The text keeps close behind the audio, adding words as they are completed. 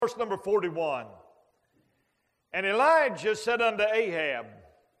Verse number 41. And Elijah said unto Ahab,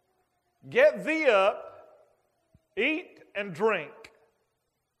 Get thee up, eat and drink,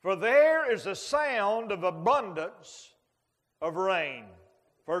 for there is a sound of abundance of rain.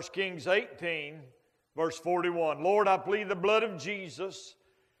 1 Kings 18, verse 41. Lord, I plead the blood of Jesus.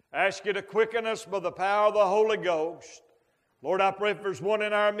 I ask you to quicken us by the power of the Holy Ghost. Lord, I pray if there's one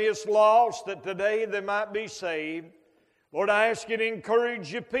in our midst lost, that today they might be saved. Lord, I ask you to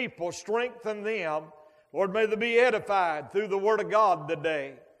encourage your people, strengthen them. Lord, may they be edified through the Word of God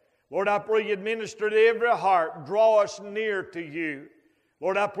today. Lord, I pray you'd minister to every heart, draw us near to you.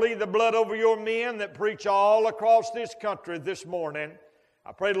 Lord, I plead the blood over your men that preach all across this country this morning.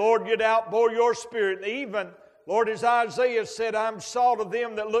 I pray, Lord, you'd outpour your Spirit. And even, Lord, as Isaiah said, I'm salt of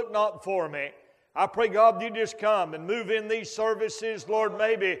them that look not for me. I pray, God, you just come and move in these services, Lord,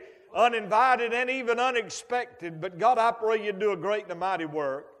 maybe uninvited and even unexpected. But God, I pray you'd do a great and a mighty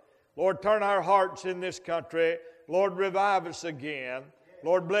work. Lord, turn our hearts in this country. Lord, revive us again.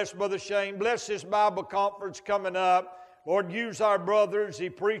 Lord, bless Brother Shane. Bless this Bible conference coming up. Lord, use our brother as he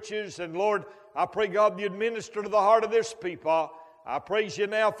preaches. And Lord, I pray, God, you'd minister to the heart of this people. I praise you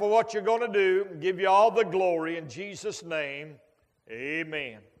now for what you're going to do and give you all the glory in Jesus' name.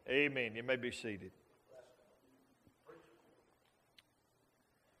 Amen. Amen. You may be seated.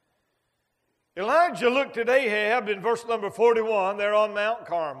 Elijah looked at Ahab in verse number 41 there on Mount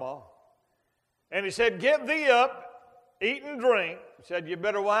Carmel. And he said, Get thee up, eat and drink. He said, you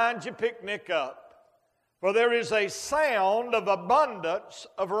better wind your picnic up. For there is a sound of abundance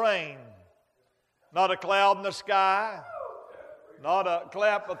of rain. Not a cloud in the sky. Not a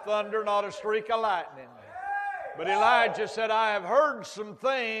clap of thunder. Not a streak of lightning. But Elijah said, I have heard some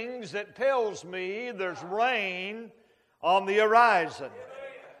things that tells me there's rain on the horizon.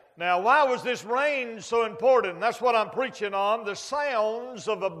 Now, why was this rain so important? That's what I'm preaching on, the sounds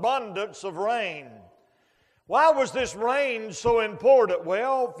of abundance of rain. Why was this rain so important?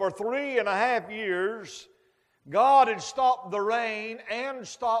 Well, for 3.5 years, God had stopped the rain and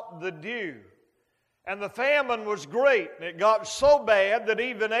stopped the dew. And the famine was great. And it got so bad that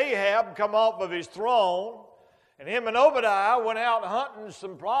even Ahab come off of his throne. And him and Obadiah went out hunting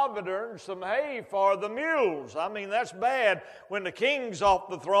some provender and some hay for the mules. I mean, that's bad when the king's off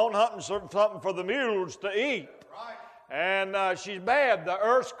the throne hunting something for the mules to eat. And she's bad. The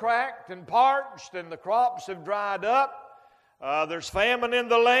earth's cracked and parched and the crops have dried up. There's famine in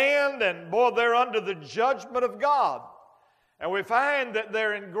the land, and boy, they're under the judgment of God. And we find that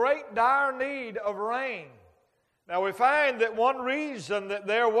they're in great dire need of rain. Now we find that one reason that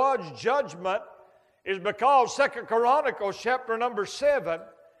there was judgment is because 2 Chronicles chapter number 7,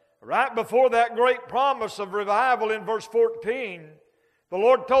 right before that great promise of revival in verse 14, the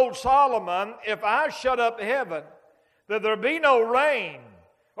Lord told Solomon, if I shut up heaven, that there be no rain,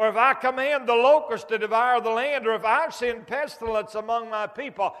 or if I command the locusts to devour the land, or if I send pestilence among my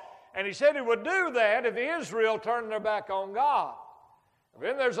people. And he said he would do that if Israel turned their back on God.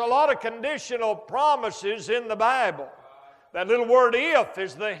 Then there's a lot of conditional promises in the Bible. That little word if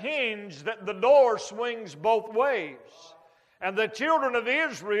is the hinge that the door swings both ways. And the children of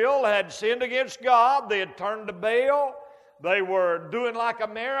Israel had sinned against God. They had turned to Baal. They were doing like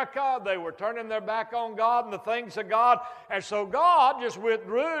America. They were turning their back on God and the things of God. And so God just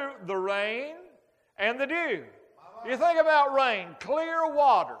withdrew the rain and the dew. You think about rain, clear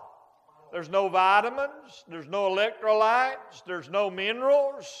water. There's no vitamins. There's no electrolytes. There's no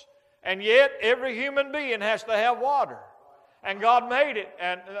minerals. And yet every human being has to have water. And God made it,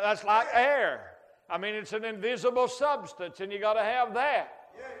 and that's like air. I mean, it's an invisible substance, and you got to have that.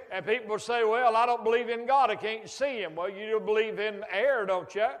 And people say, well, I don't believe in God. I can't see Him. Well, you do believe in air,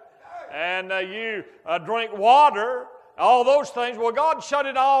 don't you? And you drink water, all those things. Well, God shut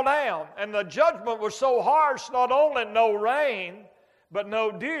it all down. And the judgment was so harsh, not only no rain, but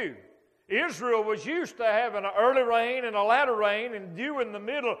no dew. Israel was used to having an early rain and a latter rain and dew in the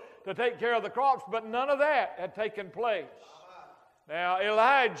middle to take care of the crops, but none of that had taken place. Now,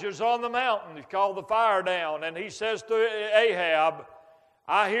 Elijah's on the mountain. He's called the fire down. And he says to Ahab,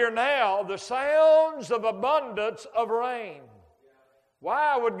 I hear now the sounds of abundance of rain.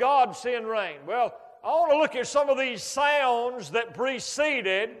 Why would God send rain? Well, I want to look at some of these sounds that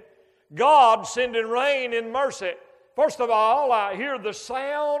preceded God sending rain in mercy. First of all, I hear the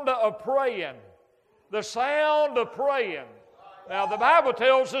sound of praying. The sound of praying. Now, the Bible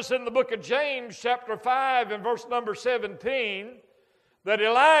tells us in the book of James, chapter 5, and verse number 17, that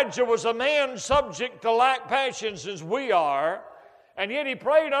Elijah was a man subject to like passions as we are, and yet he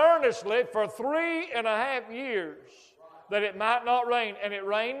prayed earnestly for 3.5 years that it might not rain. And it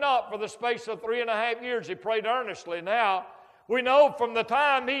rained not for the space of 3.5 years. He prayed earnestly. Now, We know from the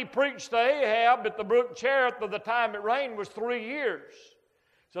time he preached to Ahab at the brook Cherith to the time it rained was 3 years.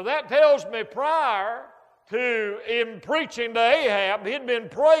 So that tells me prior to him preaching to Ahab, he'd been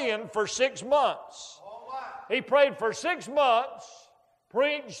praying for 6 months. He prayed for 6 months,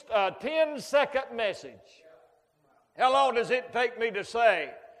 preached a 10-second message. How long does it take me to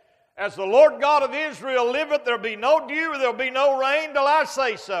say, as the Lord God of Israel liveth, there'll be no dew, there'll be no rain till I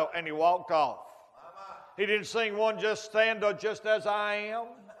say so. And he walked off. He didn't sing one just stand up just as I am.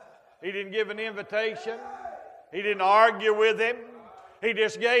 He didn't give an invitation. He didn't argue with him. He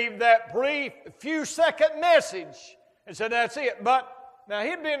just gave that brief, few-second message and said, that's it. But now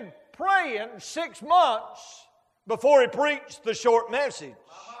he'd been praying 6 months before he preached the short message.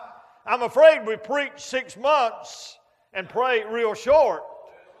 I'm afraid we preach 6 months and pray real short.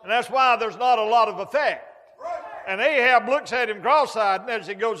 And that's why there's not a lot of effect. And Ahab looks at him cross-eyed, and as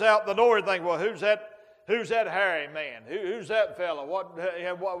he goes out the door, he thinks, well, who's that hairy man? Who's that fellow? What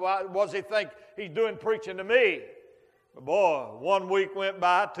does he think he's doing preaching to me? But boy, 1 week went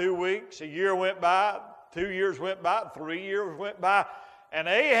by, 2 weeks, a year went by, 2 years went by, 3 years went by. And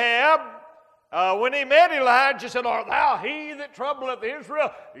Ahab, when he met Elijah, said, art thou he that troubleth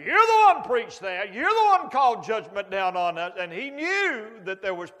Israel? You're the one preached that. You're the one called judgment down on us. And he knew that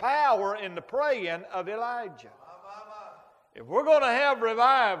there was power in the praying of Elijah. If we're going to have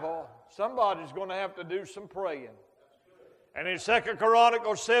revival, somebody's going to have to do some praying. And in 2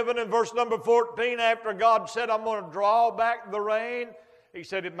 Chronicles 7 and verse number 14, after God said, I'm going to draw back the rain, he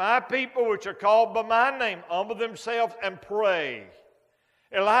said, if my people which are called by my name humble themselves and pray.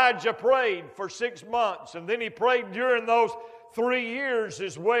 Elijah prayed for 6 months, and then he prayed during those 3 years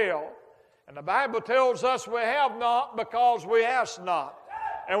as well. And the Bible tells us we have not because we ask not.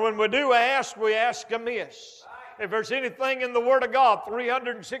 And when we do ask, we ask amiss. If there's anything in the Word of God,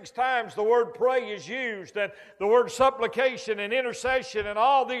 306 times the word pray is used, and the word supplication and intercession and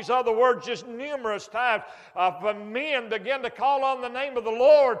all these other words just numerous times. When men begin to call on the name of the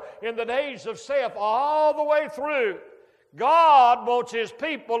Lord in the days of Seth all the way through, God wants His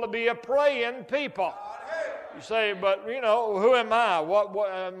people to be a praying people. You say, but who am I?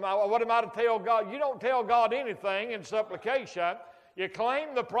 What am I to tell God? You don't tell God anything in supplication. You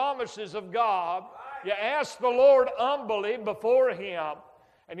claim the promises of God. You ask the Lord humbly before Him.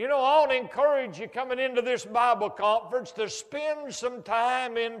 And I want to encourage you coming into this Bible conference to spend some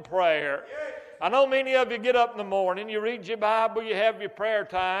time in prayer. I know many of you get up in the morning, you read your Bible, you have your prayer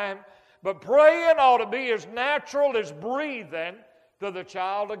time, but praying ought to be as natural as breathing to the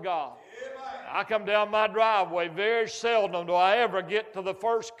child of God. I come down my driveway, very seldom do I ever get to the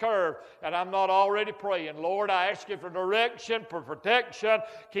first curve and I'm not already praying. Lord, I ask you for direction, for protection.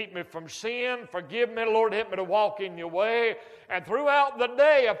 Keep me from sin. Forgive me, Lord. Help me to walk in your way. And throughout the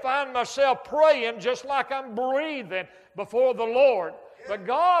day, I find myself praying just like I'm breathing before the Lord. But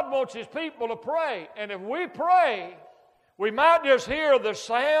God wants His people to pray. And if we pray, we might just hear the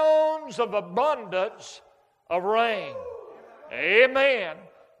sounds of abundance of rain. Amen.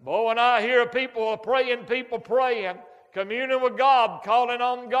 Boy, when I hear people praying, communing with God, calling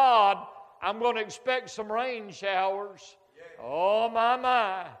on God, I'm going to expect some rain showers. Oh,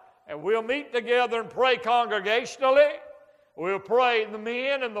 my. And we'll meet together and pray congregationally. We'll pray the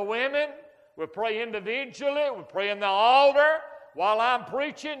men and the women. We'll pray individually. We'll pray in the altar. While I'm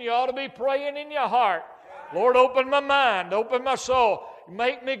preaching, you ought to be praying in your heart. Lord, open my mind, open my soul.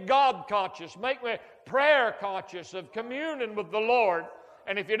 Make me God conscious. Make me prayer conscious of communion with the Lord.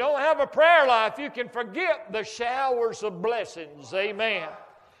 And if you don't have a prayer life, you can forget the showers of blessings. Amen.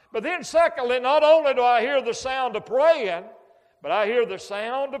 But then secondly, not only do I hear the sound of praying, but I hear the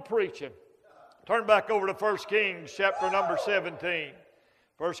sound of preaching. Turn back over to 1 Kings chapter number 17.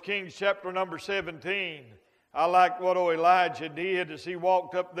 1 Kings chapter number 17. I like what Elijah did as he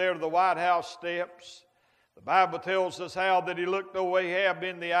walked up there to the White House steps. The Bible tells us how that he looked Ahab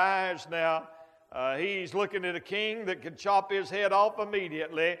in the eyes. Now, he's looking at a king that could chop his head off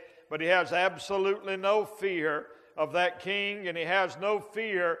immediately, but he has absolutely no fear of that king, and he has no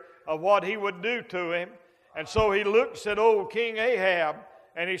fear of what he would do to him. And so he looks at old King Ahab,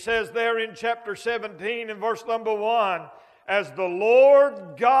 and he says there in chapter 17 in verse number 1, as the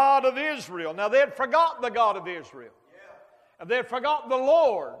Lord God of Israel. Now they had forgotten the God of Israel. And they had forgotten the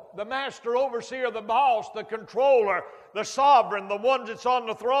Lord, the master, overseer, the boss, the controller, the sovereign, the one that's on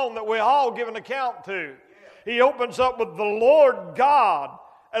the throne that we all give an account to. He opens up with the Lord God,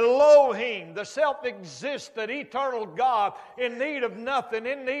 Elohim, the self-existent, eternal God, in need of nothing,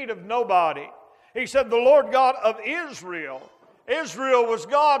 in need of nobody. He said the Lord God of Israel. Israel was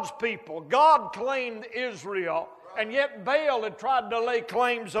God's people. God claimed Israel. And yet Baal had tried to lay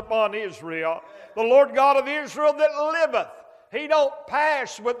claims upon Israel. The Lord God of Israel that liveth. He don't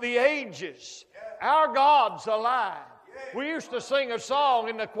pass with the ages. Our God's alive. We used to sing a song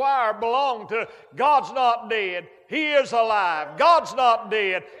in the choir belonged to God's not dead. He is alive. God's not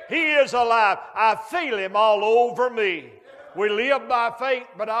dead. He is alive. I feel Him all over me. We live by faith,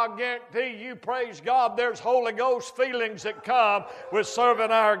 but I'll guarantee you, praise God, there's Holy Ghost feelings that come with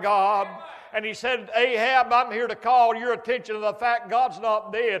serving our God. And he said, Ahab, I'm here to call your attention to the fact God's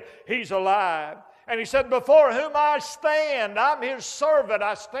not dead. He's alive. And he said, before whom I stand, I'm His servant.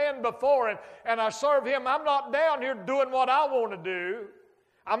 I stand before Him and I serve Him. I'm not down here doing what I want to do.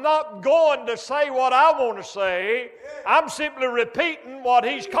 I'm not going to say what I want to say. I'm simply repeating what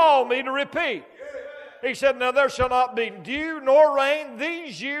He's called me to repeat. He said, now there shall not be dew nor rain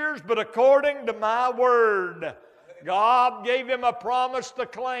these years, but according to my word. God gave him a promise to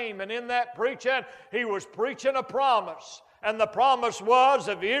claim, and in that preaching, he was preaching a promise. And the promise was,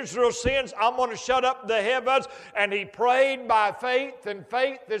 if Israel sins, I'm going to shut up the heavens. And he prayed by faith, and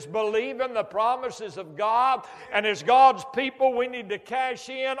faith is believing the promises of God. And as God's people, we need to cash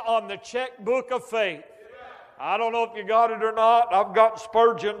in on the checkbook of faith. I don't know if you got it or not. I've got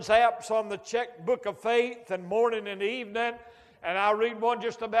Spurgeon's apps on the checkbook of faith, and morning and evening. And I read one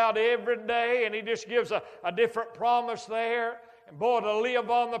just about every day, and he just gives a different promise there. And boy, to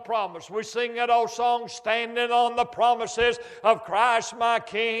live on the promise. We sing that old song, standing on the promises of Christ my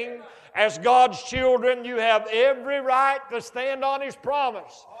King. As God's children, you have every right to stand on His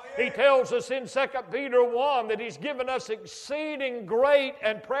promise. He tells us in 2 Peter 1 that He's given us exceeding great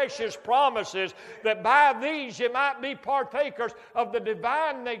and precious promises, that by these you might be partakers of the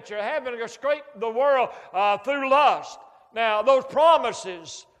divine nature, having escaped the world through lust. Now, those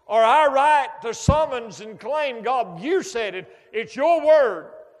promises are our right to summons and claim. God, you said it. It's your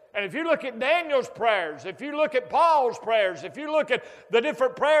word. And if you look at Daniel's prayers, if you look at Paul's prayers, if you look at the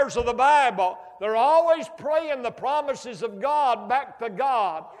different prayers of the Bible, they're always praying the promises of God back to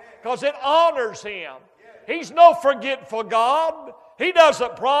God because it honors Him. He's no forgetful God. He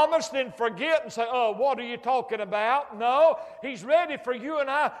doesn't promise, then forget and say, oh, what are you talking about? No, He's ready for you and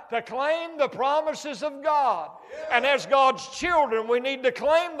I to claim the promises of God. And as God's children, we need to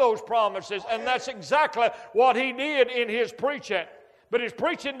claim those promises. And that's exactly what he did in his preaching. But his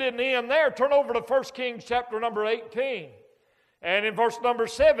preaching didn't end there. Turn over to 1 Kings chapter number 18. And in verse number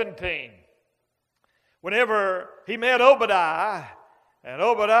 17, whenever he met Obadiah, and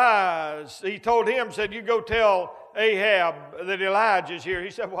Obadiah, he told him, said, you go tell Ahab that Elijah's here. He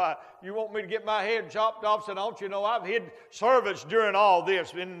said, why, you want me to get my head chopped off? Said, don't you know I've hid servants during all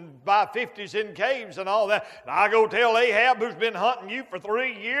this, been by 50s in caves and all that. And I go tell Ahab, who's been hunting you for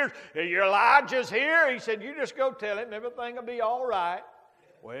 3 years, your Elijah's here. He said, you just go tell him, everything will be all right.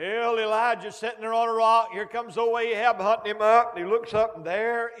 Well, Elijah's sitting there on a rock. Here comes old Ahab hunting him up. And he looks up, and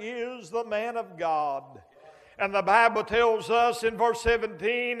there is the man of God. And the Bible tells us in verse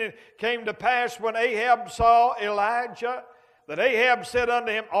 17, it came to pass when Ahab saw Elijah, that Ahab said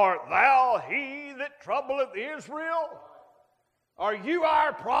unto him, art thou he that troubleth Israel? Are you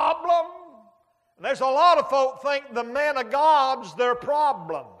our problem? And there's a lot of folk think the man of God's their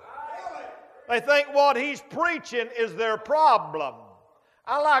problem. They think what he's preaching is their problem.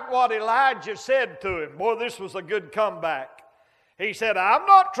 I like what Elijah said to him. Boy, this was a good comeback. He said, I'm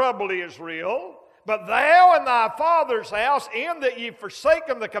not troubled Israel, but thou and thy father's house, in that ye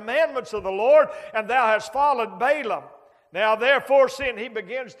forsaken the commandments of the Lord, and thou hast followed Balaam. Now therefore, seeing he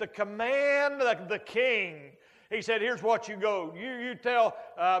begins to command the king, he said, here's what you go. You tell,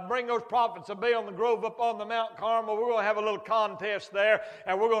 bring those prophets of Baal in the grove up on the Mount Carmel. We're going to have a little contest there,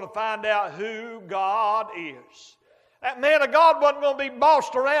 and we're going to find out who God is. That man of God wasn't going to be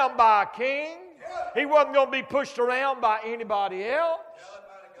bossed around by a king. He wasn't going to be pushed around by anybody else.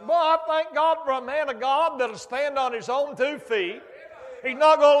 Boy, I thank God for a man of God that'll stand on his own 2 feet. He's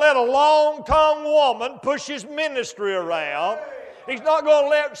not going to let a long-tongued woman push his ministry around. He's not going to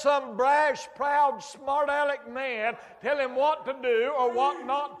let some brash, proud, smart-aleck man tell him what to do or what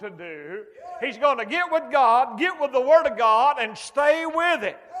not to do. He's going to get with God, get with the Word of God, and stay with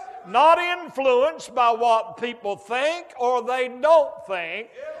it. Not influenced by what people think or they don't think,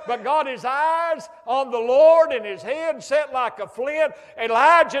 but got his eyes on the Lord and his head set like a flint.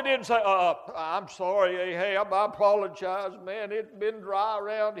 Elijah didn't say, I'm sorry, Ahab, I apologize, man, it's been dry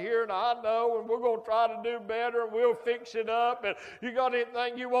around here and I know, and we're going to try to do better and we'll fix it up, and you got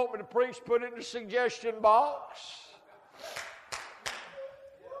anything you want me to preach, put it in the suggestion box.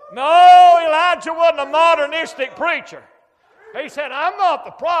 No, Elijah wasn't a modernistic preacher. He said, I'm not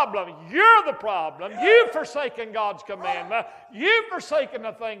the problem. You're the problem. You've forsaken God's commandment. You've forsaken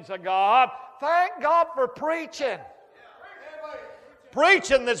the things of God. Thank God for preaching.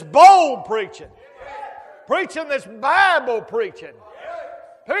 Preaching that's bold preaching. Preaching this Bible preaching.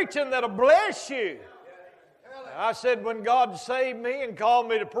 Preaching that'll bless you. I said when God saved me and called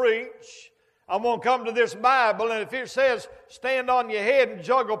me to preach, I'm going to come to this Bible, and if it says stand on your head and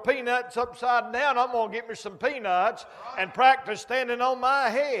juggle peanuts upside down, I'm going to get me some peanuts and practice standing on my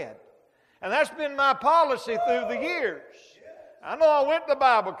head. And that's been my policy through the years. I know I went to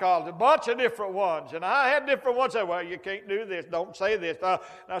Bible college, a bunch of different ones, and I had different ones say, well, you can't do this, don't say this. And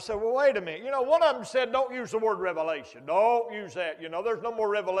I said, well, wait a minute. You know, one of them said, don't use the word revelation. Don't use that. You know, there's no more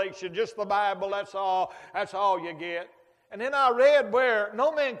revelation, just the Bible, that's all you get. And then I read where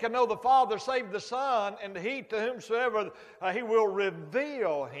no man can know the Father save the Son, and he to whomsoever he will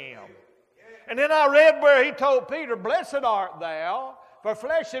reveal him. And then I read where he told Peter, blessed art thou, for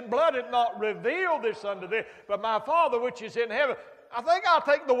flesh and blood hath not revealed this unto thee, but my Father which is in heaven. I think I'll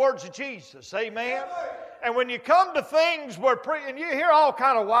take the words of Jesus, amen? And when you come to things where, and you hear all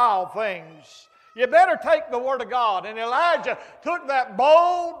kind of wild things, you better take the Word of God. And Elijah took that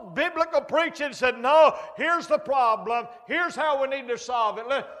bold biblical preaching and said, no, here's the problem. Here's how we need to solve it.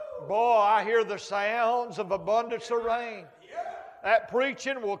 Boy, I hear the sounds of abundance of rain. That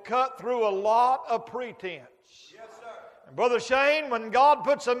preaching will cut through a lot of pretense. And Brother Shane, when God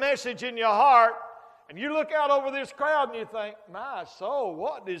puts a message in your heart, and you look out over this crowd and you think, my soul,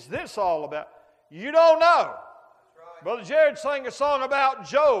 what is this all about? You don't know. Brother Jared sang a song about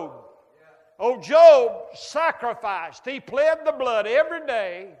Job. Oh, Job sacrificed. He pled the blood every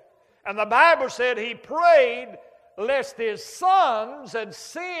day. And the Bible said he prayed lest his sons had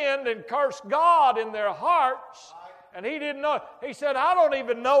sinned and cursed God in their hearts. And he didn't know. He said, I don't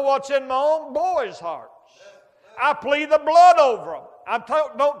even know what's in my own boys' hearts. I plead the blood over them.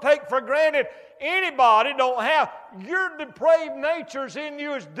 I don't take for granted anybody don't have. Your depraved nature's in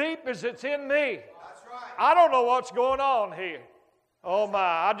you as deep as it's in me. That's right. I don't know what's going on here. Oh my,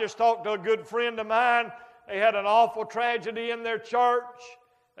 I just talked to a good friend of mine. They had an awful tragedy in their church.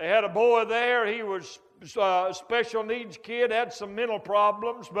 They had a boy there. He was a special needs kid, had some mental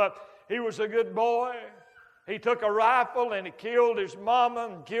problems, but he was a good boy. He took a rifle and he killed his mama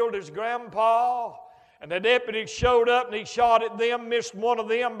and killed his grandpa. And the deputy showed up and he shot at them, missed one of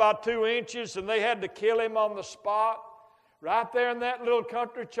them by 2 inches, and they had to kill him on the spot. Right there in that little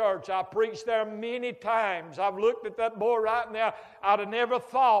country church. I preached there many times. I've looked at that boy right now. I'd have never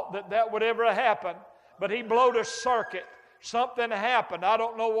thought that would ever happen. But he blowed a circuit. Something happened. I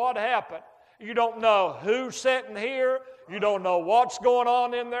don't know what happened. You don't know who's sitting here. You don't know what's going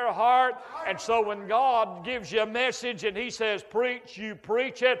on in their heart. And so when God gives you a message and He says, preach, you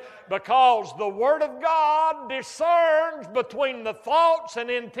preach it, because the Word of God discerns between the thoughts and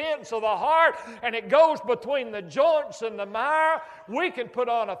intents of the heart, and it goes between the joints and the marrow. We can put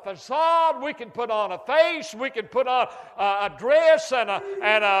on a facade, we can put on a face, we can put on a dress and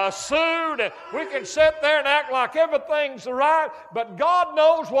a suit, and we can sit there and act like everything's right, but God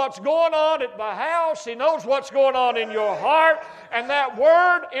knows what's going on at the house. He knows what's going on in your heart. And that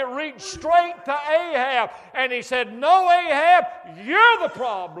word, it reached straight to Ahab. And he said, no, Ahab, you're the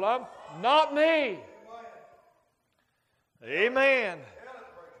problem, not me. Amen.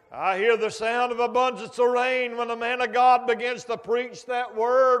 I hear the sound of abundance of rain when the man of God begins to preach that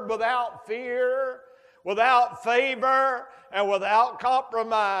word without fear, without favor, and without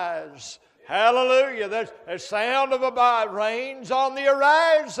compromise. Hallelujah. There's a sound of rain's on the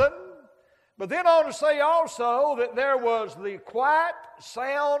horizon. But then I want to say also that there was the quiet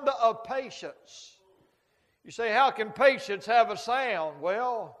sound of patience. You say, how can patience have a sound?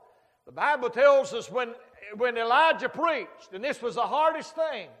 Well, the Bible tells us when Elijah preached, and this was the hardest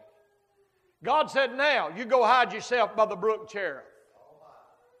thing, God said, now, you go hide yourself by the brook Cherith.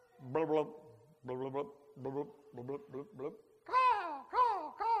 Blub, blub, blub, blub, blub, blub, blub, blub, blub.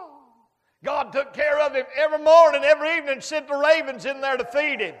 God took care of him every morning, every evening, sent the ravens in there to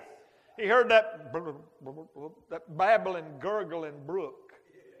feed him. He heard that babbling, gurgling brook,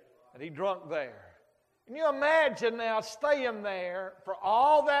 and he drunk there. Can you imagine now staying there for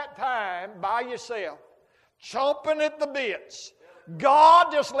all that time by yourself, chomping at the bits?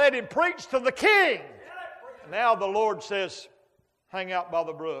 God just let him preach to the king. And now the Lord says, hang out by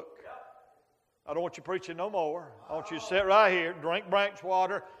the brook. I don't want you preaching no more. I want you to sit right here, drink branch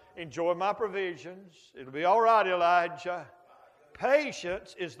water, enjoy my provisions. It'll be all right, Elijah.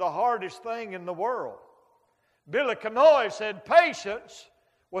 Patience is the hardest thing in the world. Billy Canoy said patience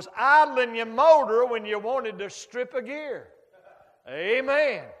was idling your motor when you wanted to strip a gear.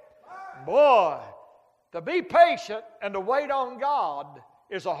 Amen. Boy, to be patient and to wait on God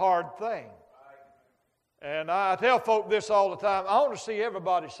is a hard thing. And I tell folk this all the time. I want to see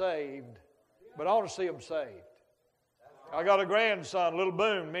everybody saved, but I want to see them saved. I got a grandson, little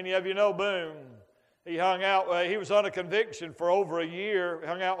Boone. Many of you know Boone. He hung out, he was under conviction for over a year. He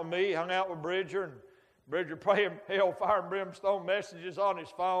hung out with me, hung out with Bridger, and Bridger praying hellfire and brimstone messages on his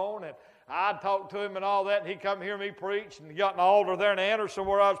phone, and I'd talk to him and all that, and he'd come hear me preach, and he got an altar there in Anderson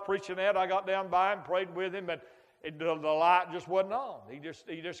where I was preaching at. I got down by him, prayed with him, but the light just wasn't on.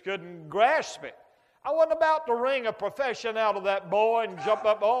 He just couldn't grasp it. I wasn't about to wring a profession out of that boy and jump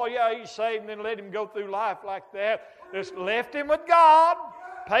up, oh yeah, he's saved, and then let him go through life like that. Just left him with God.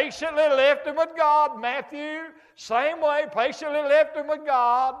 Patiently left him with God. Matthew, same way, patiently left him with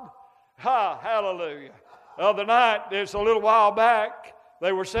God. Hallelujah. The other night, it's a little while back,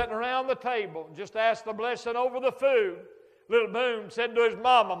 they were sitting around the table, just asked the blessing over the food. Little Boone said to his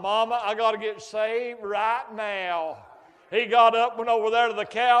mama, Mama, I got to get saved right now. He got up, went over there to the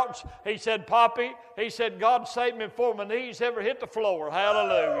couch. He said, Poppy, he said, God saved me before my knees ever hit the floor.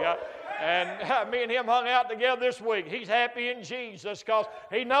 Hallelujah. And me and him hung out together this week. He's happy in Jesus because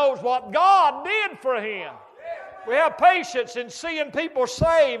he knows what God did for him. We have patience in seeing people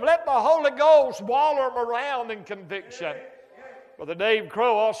saved. Let the Holy Ghost waller them around in conviction. Brother Dave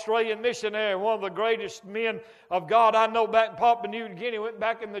Crow, Australian missionary, one of the greatest men of God I know back in Papua New Guinea, went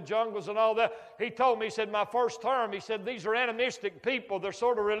back in the jungles and all that. He told me, he said, my first term, he said, these are animistic people. They're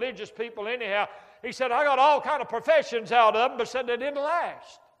sort of religious people anyhow. He said, I got all kind of professions out of them, but said they didn't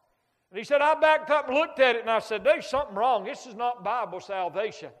last. And he said, I backed up and looked at it, and I said, there's something wrong. This is not Bible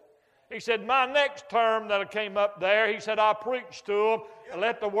salvation. He said, my next term that I came up there, he said, I preached to them and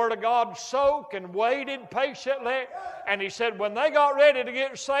let the Word of God soak and waited patiently. And he said, when they got ready to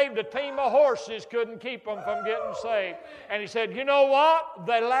get saved, a team of horses couldn't keep them from getting saved. And he said, you know what?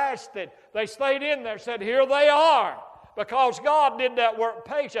 They lasted. They stayed in there. Said, here they are. Because God did that work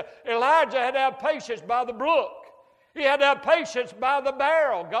patient. Elijah had to have patience by the brook. He had to have patience by the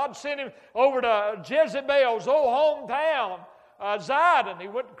barrel. God sent him over to Jezebel's old hometown, Zidon. He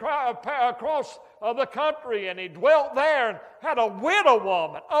went across the country and he dwelt there and had a widow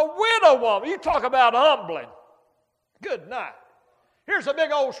woman. A widow woman. You talk about humbling. Good night. Here's a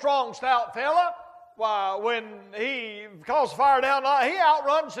big old strong stout fella. Why, when he calls fire down, he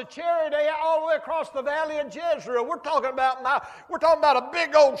outruns the chariot all the way across the valley of Jezreel. We're talking about a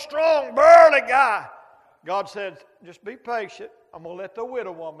big old strong burly guy. God said, just be patient. I'm going to let the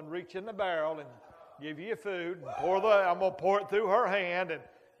widow woman reach in the barrel and give you food. I'm going to pour it through her hand, and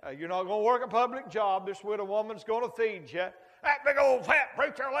you're not going to work a public job. This widow woman's going to feed you. That big old fat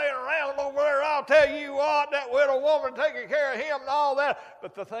preacher laying around over there, I'll tell you what, that widow woman taking care of him and all that.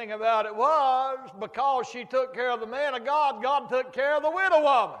 But the thing about it was, because she took care of the man of God, God took care of the widow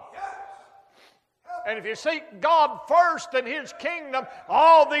woman. And if you seek God first and His kingdom,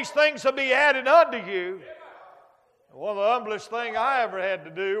 all these things will be added unto you. One of the humblest things I ever had to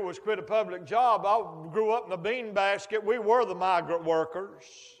do was quit a public job. I grew up in a bean basket. We were the migrant workers.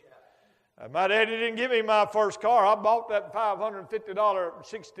 My daddy didn't give me my first car. I bought that $550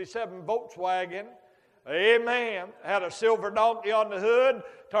 67 Volkswagen. Amen. Had a silver donkey on the hood.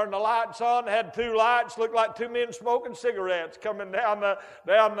 Turned the lights on. Had two lights. Looked like two men smoking cigarettes coming down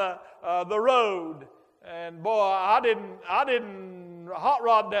the road. And boy, I didn't hot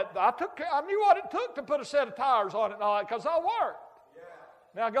rod that. I knew what it took to put a set of tires on it and all that because I worked. Yeah.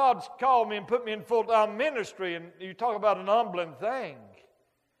 Now God's called me and put me in full-time ministry, and you talk about an humbling thing.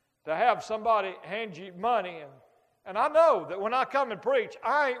 To have somebody hand you money. And I know that when I come and preach,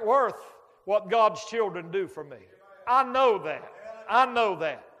 I ain't worth what God's children do for me. I know that. I know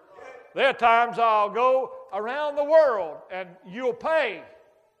that. There are times I'll go around the world and you'll pay.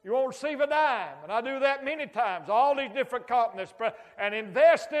 You won't receive a dime. And I do that many times. All these different continents. And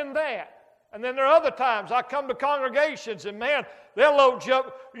invest in that. And then there are other times I come to congregations and man, they'll load you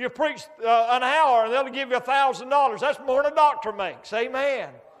up. You preach an hour and they'll give you $1,000. That's more than a doctor makes. Amen.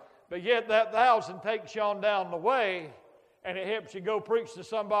 But yet that 1,000 takes you on down the way, and it helps you go preach to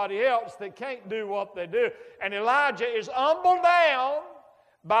somebody else that can't do what they do. And Elijah is humbled down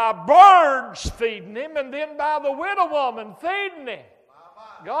by birds feeding him and then by the widow woman feeding him.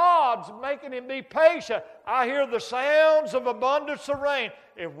 God's making him be patient. I hear the sounds of abundance of rain.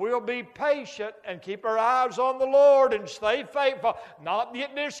 If we'll be patient and keep our eyes on the Lord and stay faithful, not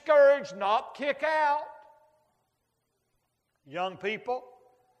get discouraged, not kick out. Young people,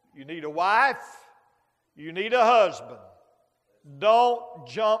 you need a wife. You need a husband. Don't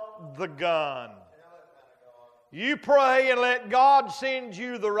jump the gun. You pray and let God send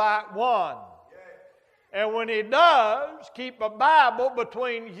you the right one. And when He does, keep a Bible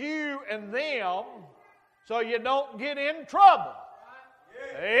between you and them so you don't get in trouble.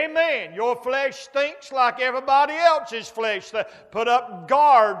 Amen. Your flesh stinks like everybody else's flesh. They put up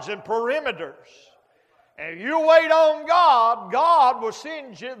guards and perimeters. And if you wait on God, God will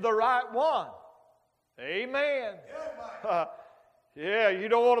send you the right one. Amen. Yeah, you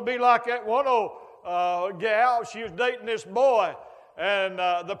don't want to be like that one old gal. She was dating this boy, and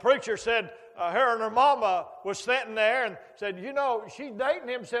the preacher said her and her mama was sitting there and said, you know, she's dating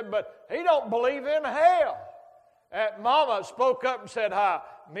him, said, but he don't believe in hell. And mama spoke up and said, hi,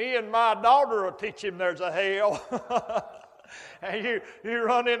 me and my daughter will teach him there's a hell. And you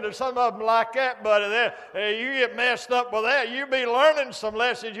run into some of them like that, buddy. You get messed up with that. You be learning some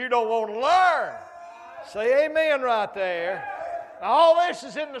lessons you don't want to learn. Say amen right there. Now, all this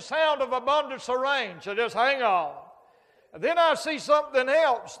is in the sound of abundance of rain, so just hang on. And then I see something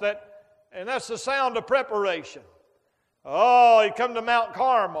else, and that's the sound of preparation. Oh, you come to Mount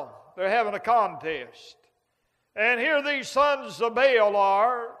Carmel. They're having a contest. And here these sons of Baal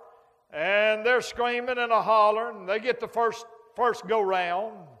are, and they're screaming and hollering. They get the first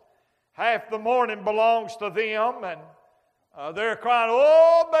go-round. Half the morning belongs to them, and they're crying,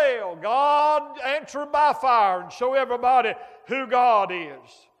 oh, Baal, God, answer by fire and show everybody who God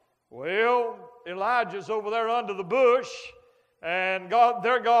is. Well, Elijah's over there under the bush, and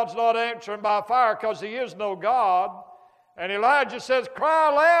their God's not answering by fire because he is no God. And Elijah says,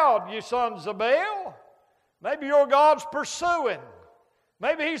 cry aloud, you sons of Baal. Maybe your God's pursuing.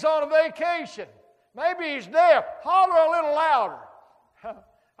 Maybe he's on a vacation. Maybe he's deaf. Holler a little louder.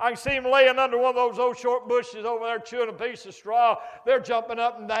 I can see him laying under one of those old short bushes over there chewing a piece of straw. They're jumping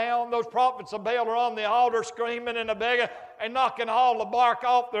up and down. Those prophets of Baal are on the altar screaming and begging and knocking all the bark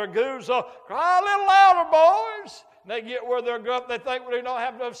off their goose. So cry a little louder, boys. And they get where they're going. They think they don't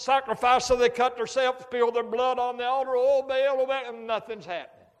have enough sacrifice, so they cut themselves, spill their blood on the altar. Oh, Baal, and nothing's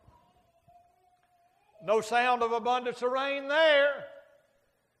happening. No sound of abundance of rain there.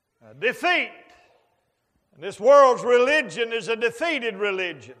 Defeat. And this world's religion is a defeated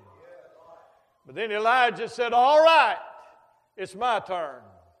religion. But then Elijah said, all right, it's my turn.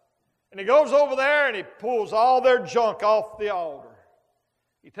 And he goes over there and he pulls all their junk off the altar.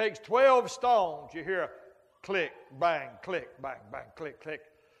 He takes 12 stones. You hear a click, bang, click, bang, bang, click, click.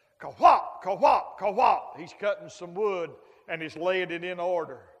 Ka-whop, ka-whop, ka-whop. He's cutting some wood and he's laying it in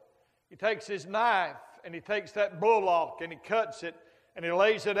order. He takes his knife and he takes that bullock and he cuts it and he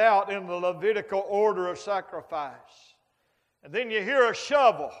lays it out in the Levitical order of sacrifice. And then you hear a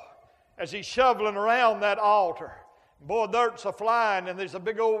shovel as he's shoveling around that altar. Boy, dirt's a-flying and there's a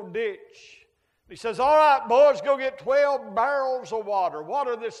big old ditch. He says, all right, boys, go get 12 barrels of water.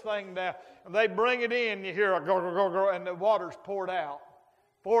 Water this thing down. And they bring it in. You hear a go, and the water's poured out.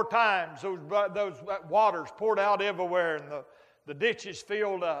 4 times that water's poured out everywhere and the ditch is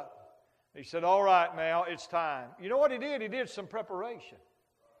filled up. He said, all right, now it's time. You know what he did? He did some preparation.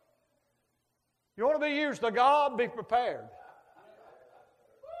 You want to be used of God? Be prepared.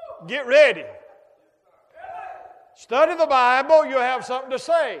 Get ready. Study the Bible. You'll have something to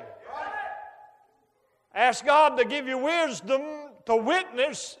say. Ask God to give you wisdom to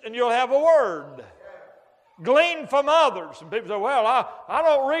witness, and you'll have a word. Glean from others. And people say, well, I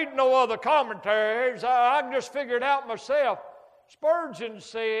don't read no other commentaries. I can just figure it out myself. Spurgeon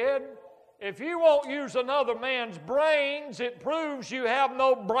said, if you won't use another man's brains, it proves you have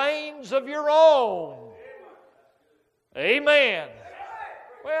no brains of your own. Amen.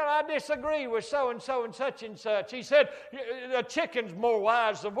 Well, I disagree with so-and-so and such and such. He said, a chicken's more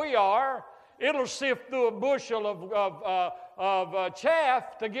wise than we are. It'll sift through a bushel of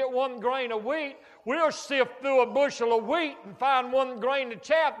chaff to get 1 grain of wheat. We'll sift through a bushel of wheat and find 1 grain of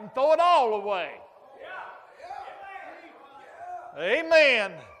chaff and throw it all away.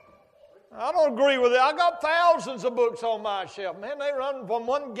 Amen. I don't agree with it. I got thousands of books on my shelf. Man, they run from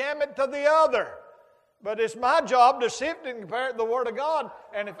one gamut to the other. But it's my job to sift and compare it to the Word of God.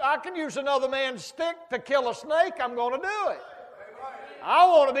 And if I can use another man's stick to kill a snake, I'm going to do it. I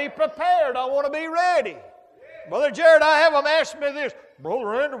want to be prepared. I want to be ready. Brother Jared, I have them ask me this.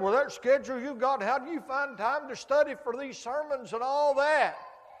 Brother Andrew, with that schedule you got, how do you find time to study for these sermons and all that?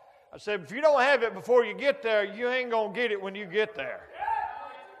 I said, if you don't have it before you get there, you ain't going to get it when you get there.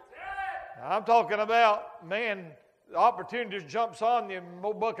 I'm talking about, man, the opportunity just jumps on you.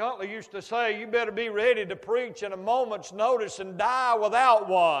 Old Buck Huntley used to say, you better be ready to preach in a moment's notice and die without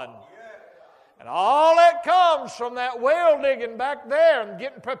one. And all that comes from that well digging back there and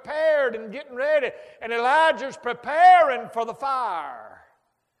getting prepared and getting ready. And Elijah's preparing for the fire.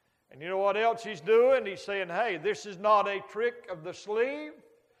 And you know what else he's doing? He's saying, hey, this is not a trick of the sleeve.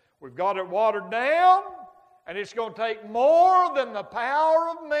 We've got it watered down. And it's going to take more than the power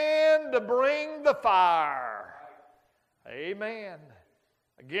of man to bring the fire. Amen.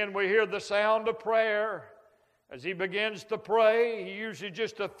 Again, we hear the sound of prayer. As he begins to pray, he uses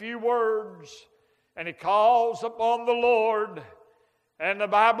just a few words. And he calls upon the Lord. And the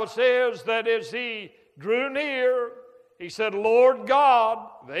Bible says that as he drew near, he said, Lord God,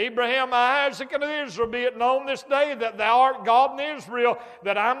 of Abraham, Isaac, and of Israel, be it known this day that thou art God in Israel,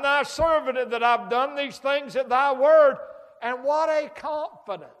 that I'm thy servant, and that I've done these things at thy word. And what a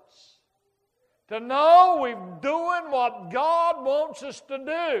confidence to know we're doing what God wants us to do.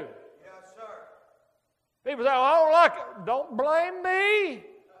 Yes, sir. People say, I don't like it. Don't blame me.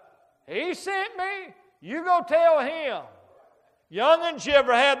 He sent me. You go tell him. Young'uns, you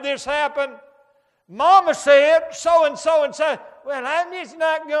ever had this happen? Mama said so and so and so. Well, I'm just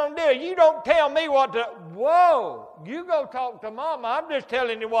not going to do it. You don't tell me what to. Whoa. You go talk to Mama. I'm just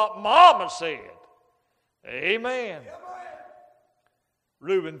telling you what Mama said. Amen.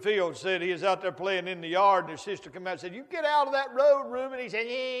 Reuben Fields said he was out there playing in the yard, and his sister came out and said, you get out of that road, Reuben. He said,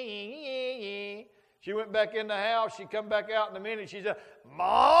 yeah. She went back in the house. She come back out in a minute. She said,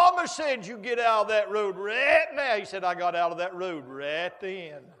 Mama said you get out of that road right now. He said, I got out of that road right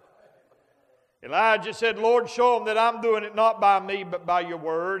then. Elijah said, Lord, show them that I'm doing it not by me, but by your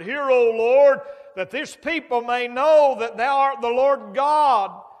word. Hear, O Lord, that this people may know that thou art the Lord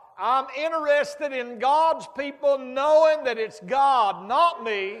God. I'm interested in God's people knowing that it's God, not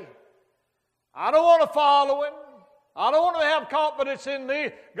me. I don't want to follow him. I don't want to have confidence in me.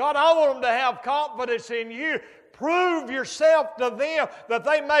 God, I want them to have confidence in you. Prove yourself to them that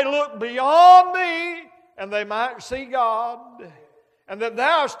they may look beyond me and they might see God. And that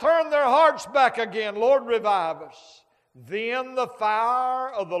thou hast turned their hearts back again. Lord, revive us. Then the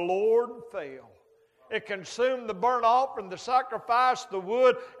fire of the Lord fell. It consumed the burnt offering, the sacrifice, the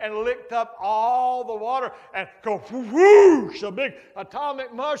wood, and licked up all the water. And go whoosh, a big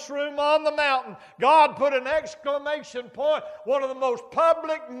atomic mushroom on the mountain. God put an exclamation point, one of the most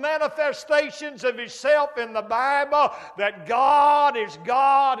public manifestations of himself in the Bible, that God is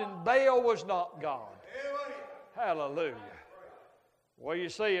God and Baal was not God. Hallelujah. What are you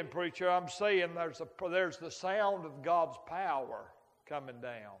saying, preacher? I'm saying there's the sound of God's power coming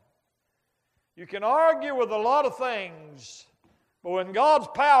down. You can argue with a lot of things, but when God's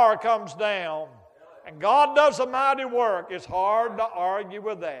power comes down and God does a mighty work, it's hard to argue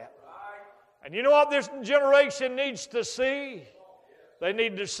with that. And you know what this generation needs to see? They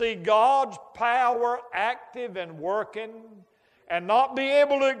need to see God's power active and working, and not be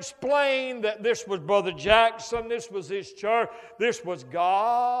able to explain that this was Brother Jackson, this was his church, this was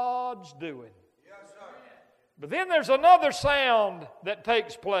God's doing. Yes, sir. But then there's another sound that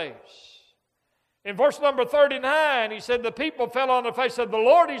takes place. In verse number 39, he said, the people fell on their face and said, the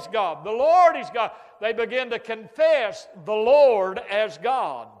Lord is God, the Lord is God. They began to confess the Lord as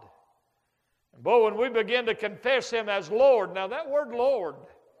God. And boy, when we begin to confess him as Lord, now that word Lord,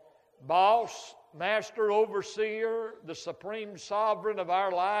 boss, master, overseer, the supreme sovereign of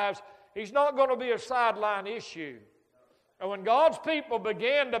our lives, he's not going to be a sideline issue. And when God's people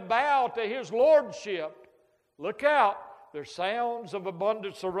began to bow to his lordship, look out, there's sounds of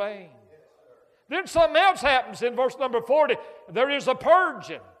abundance of rain. Then something else happens in verse number 40. There is a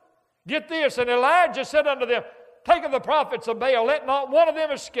purging. Get this, and Elijah said unto them, take of the prophets of Baal, let not one of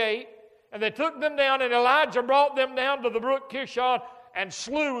them escape. And they took them down, and Elijah brought them down to the brook Kishon and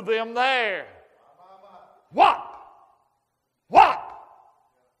slew them there. What?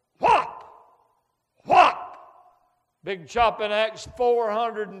 Big chop in Acts,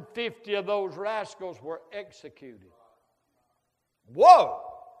 450 of those rascals were executed. Whoa!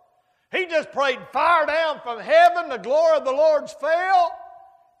 He just prayed fire down from heaven, the glory of the Lord's fell,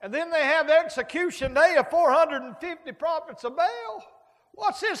 and then they have execution day of 450 prophets of Baal.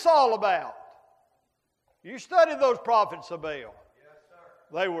 What's this all about? You study those prophets of Baal. Yes,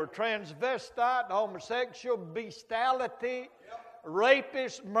 sir. They were transvestite, homosexual, bestiality,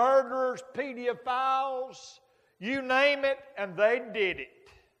 rapists, murderers, pedophiles, you name it, and they did it.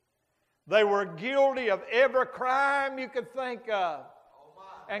 They were guilty of every crime you could think of.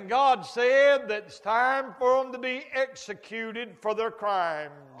 And God said that it's time for them to be executed for their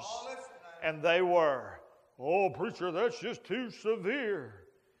crimes. And they were. Oh, preacher, that's just too severe.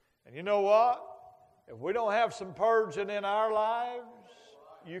 And you know what? If we don't have some purging in our lives,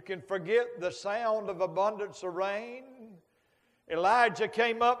 you can forget the sound of abundance of rain. Elijah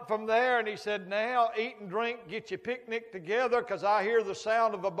came up from there and he said, now eat and drink, get your picnic together, because I hear the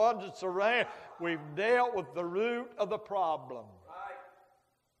sound of abundance of rain. We've dealt with the root of the problem.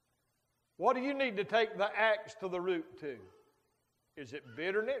 What do you need to take the axe to the root to? Is it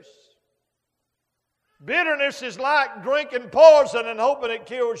bitterness? Bitterness is like drinking poison and hoping it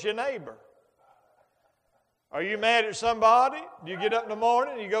kills your neighbor. Are you mad at somebody? Do you get up in the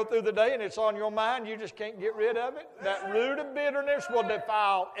morning and you go through the day and it's on your mind, you just can't get rid of it? That root of bitterness will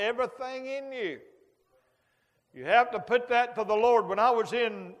defile everything in you. You have to put that to the Lord. When I was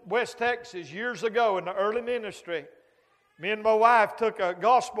in West Texas years ago in the early ministry, me and my wife took a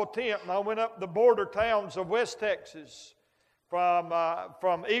gospel tent and I went up the border towns of West Texas from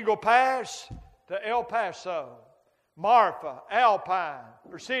Eagle Pass to El Paso, Marfa, Alpine,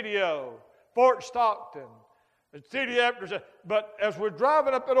 Presidio, Fort Stockton, the city after. But as we're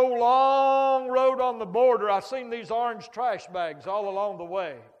driving up that old long road on the border, I seen these orange trash bags all along the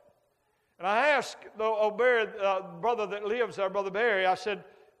way. And I asked the brother that lives there, Brother Barry, I said,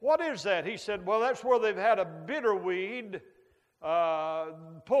 what is that? He said, well, that's where they've had a bitterweed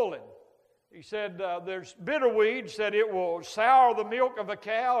pulling. He said, there's bitterweed, said it will sour the milk of a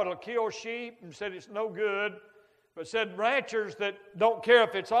cow, it'll kill sheep, and said it's no good. But said ranchers that don't care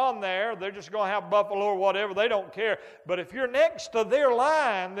if it's on there, they're just going to have buffalo or whatever, they don't care. But if you're next to their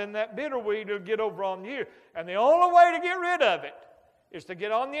line, then that bitterweed will get over on you. And the only way to get rid of it is to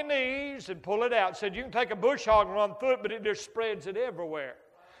get on your knees and pull it out. Said you can take a bush hog and run through it, but it just spreads it everywhere.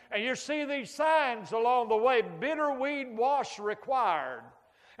 And you see these signs along the way, bitterweed wash required.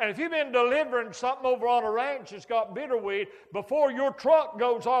 And if you've been delivering something over on a ranch that's got bitterweed, before your truck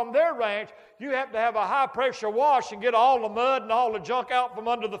goes on their ranch, you have to have a high-pressure wash and get all the mud and all the junk out from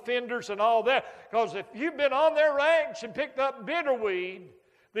under the fenders and all that. Because if you've been on their ranch and picked up bitterweed,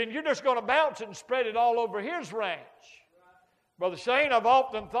 then you're just going to bounce it and spread it all over his ranch. Brother Shane, I've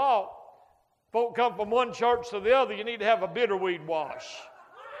often thought, folk come from one church to the other, you need to have a bitterweed wash.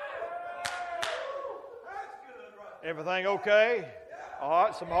 Everything okay? All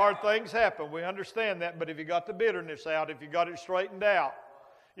right, some hard things happen. We understand that, but if you got the bitterness out, if you got it straightened out,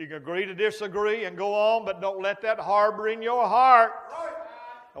 you can agree to disagree and go on, but don't let that harbor in your heart.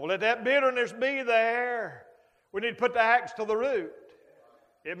 Don't let that bitterness be there. We need to put the axe to the root.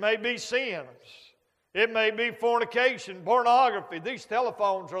 It may be sins. It may be fornication, pornography. These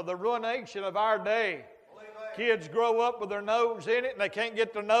telephones are the ruination of our day. Kids grow up with their nose in it and they can't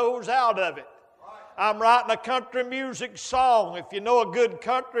get their nose out of it. I'm writing a country music song. If you know a good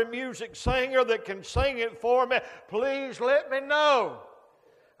country music singer that can sing it for me, please let me know.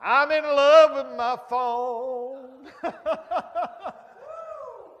 I'm in love with my phone. I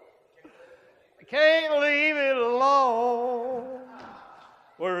can't leave it alone.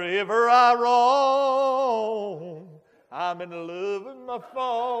 Wherever I roam, I'm in love with my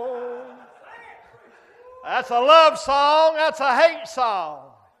phone. That's a love song. That's a hate song.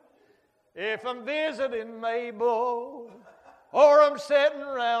 If I'm visiting Mabel or I'm sitting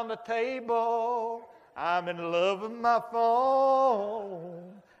around the table, I'm in love with my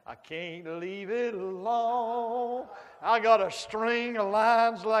phone. I can't leave it alone. I got a string of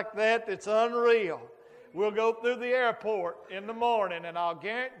lines like that that's unreal. We'll go through the airport in the morning, and I'll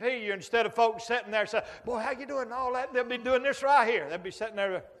guarantee you, instead of folks sitting there saying, boy, how you doing and all that, they'll be doing this right here. They'll be sitting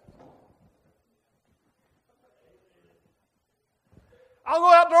there. I'll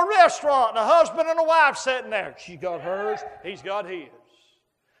go out to a restaurant, the husband and the wife sitting there. She got hers, he's got his.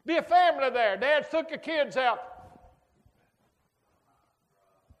 Be a family there. Dad's took your kids out.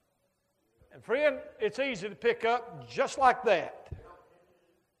 And friend, it's easy to pick up just like that.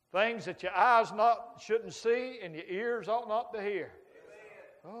 Things that your eyes shouldn't see and your ears ought not to hear.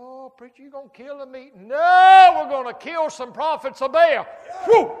 Oh, preacher, you going to kill the meat? No, we're going to kill some prophets of Baal.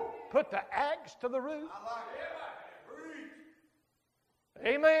 Whew! Put the axe to the root.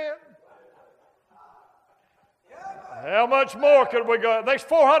 Amen. How much more could we go? There's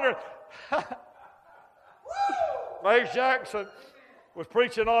 400. Mace Jackson was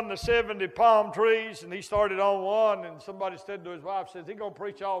preaching on the 70 palm trees, and he started on one, and somebody said to his wife, says, he going to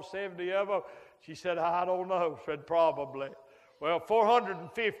preach all 70 of them? She said, I don't know. Said, probably. Well,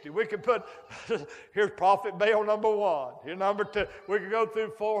 450. We could put, here's Prophet Baal number 1. Here's number 2. We could go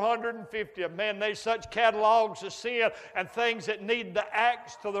through 450 of men. There's such catalogs of sin and things that need the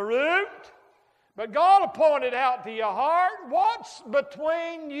axe to the root. But God will point it out to your heart. What's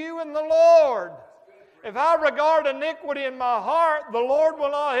between you and the Lord? If I regard iniquity in my heart, the Lord will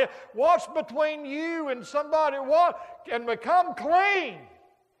not hear. What's between you and somebody? What can become clean?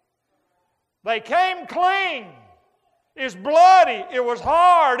 They came clean. It's bloody. It was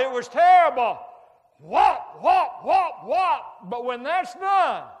hard. It was terrible. What? But when that's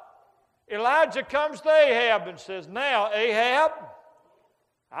done, Elijah comes to Ahab and says, now, Ahab,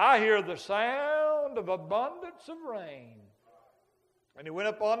 I hear the sound of abundance of rain. And he went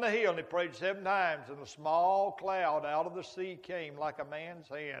up on the hill and he prayed 7 times, and a small cloud out of the sea came like a man's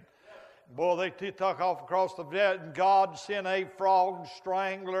hand. Boy, they took off across the jet, and God sent a frog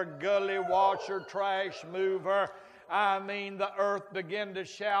strangler, gully washer, trash mover. I mean, the earth began to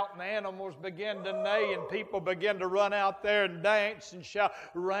shout and animals began to neigh and people began to run out there and dance and shout.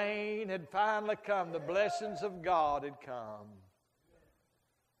 Rain had finally come. The blessings of God had come.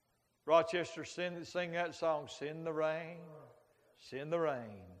 Rochester, sing that song, Send the Rain, Send the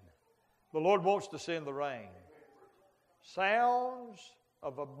Rain. The Lord wants to send the rain. Sounds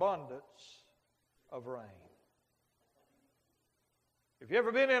of abundance of rain. If you've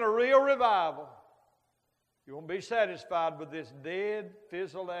ever been in a real revival, you won't be satisfied with this dead,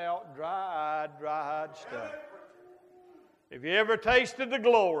 fizzled out, dry-eyed stuff. If you ever tasted the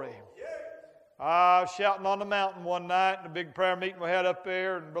glory, I was shouting on the mountain one night in a big prayer meeting we had up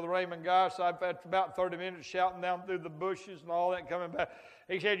there, and Brother Raymond Goss, I've had about 30 minutes shouting down through the bushes and all that, coming back.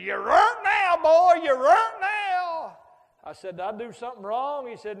 He said, "You're runt now, boy, you're runt now." I said, "Did I do something wrong?"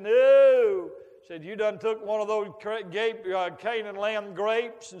 He said, "No." He said, "You done took one of those Canaan land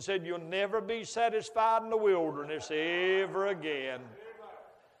grapes and said, you'll never be satisfied in the wilderness ever again.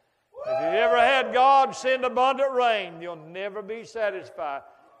 If you ever had God send abundant rain, you'll never be satisfied."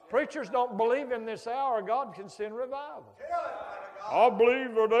 Preachers don't believe in this hour God can send revival. I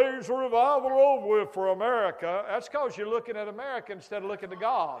believe the days of revival are over with for America. That's because you're looking at America instead of looking to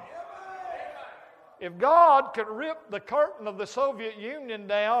God. If God could rip the curtain of the Soviet Union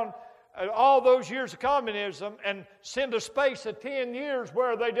down, all those years of communism, and send a space of 10 years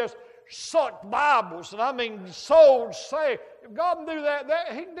where they just sucked Bibles, and I mean souls saved. If God can do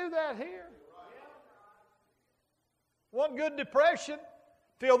that, He can do that here. One good depression,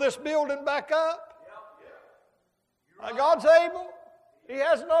 fill this building back up. God's able. He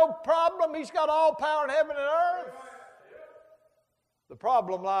has no problem. He's got all power in heaven and earth. The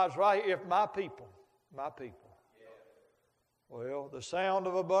problem lies right here. If my people. Well, the sound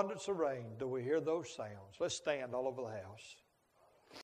of abundance of rain. Do we hear those sounds? Let's stand all over the house.